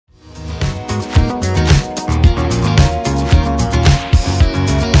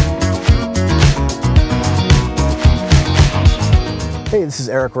Hey, this is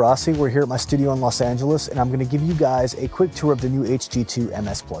Eric Rossi. We're here at my studio in Los Angeles, and I'm going to give you guys a quick tour of the new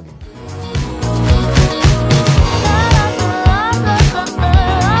HG-2MS plugin.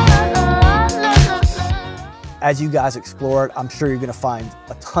 As you guys explore it, I'm sure you're going to find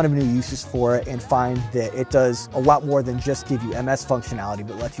a ton of new uses for it and find that it does a lot more than just give you MS functionality,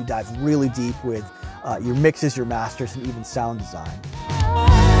 but lets you dive really deep with your mixes, your masters, and even sound design.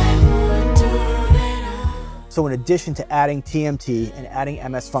 So in addition to adding TMT and adding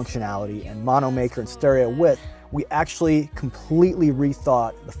MS functionality and mono maker and stereo width, we actually completely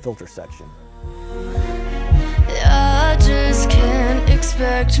rethought the filter section. I just can't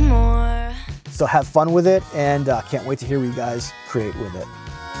expect more. So have fun with it, and can't wait to hear what you guys create with it.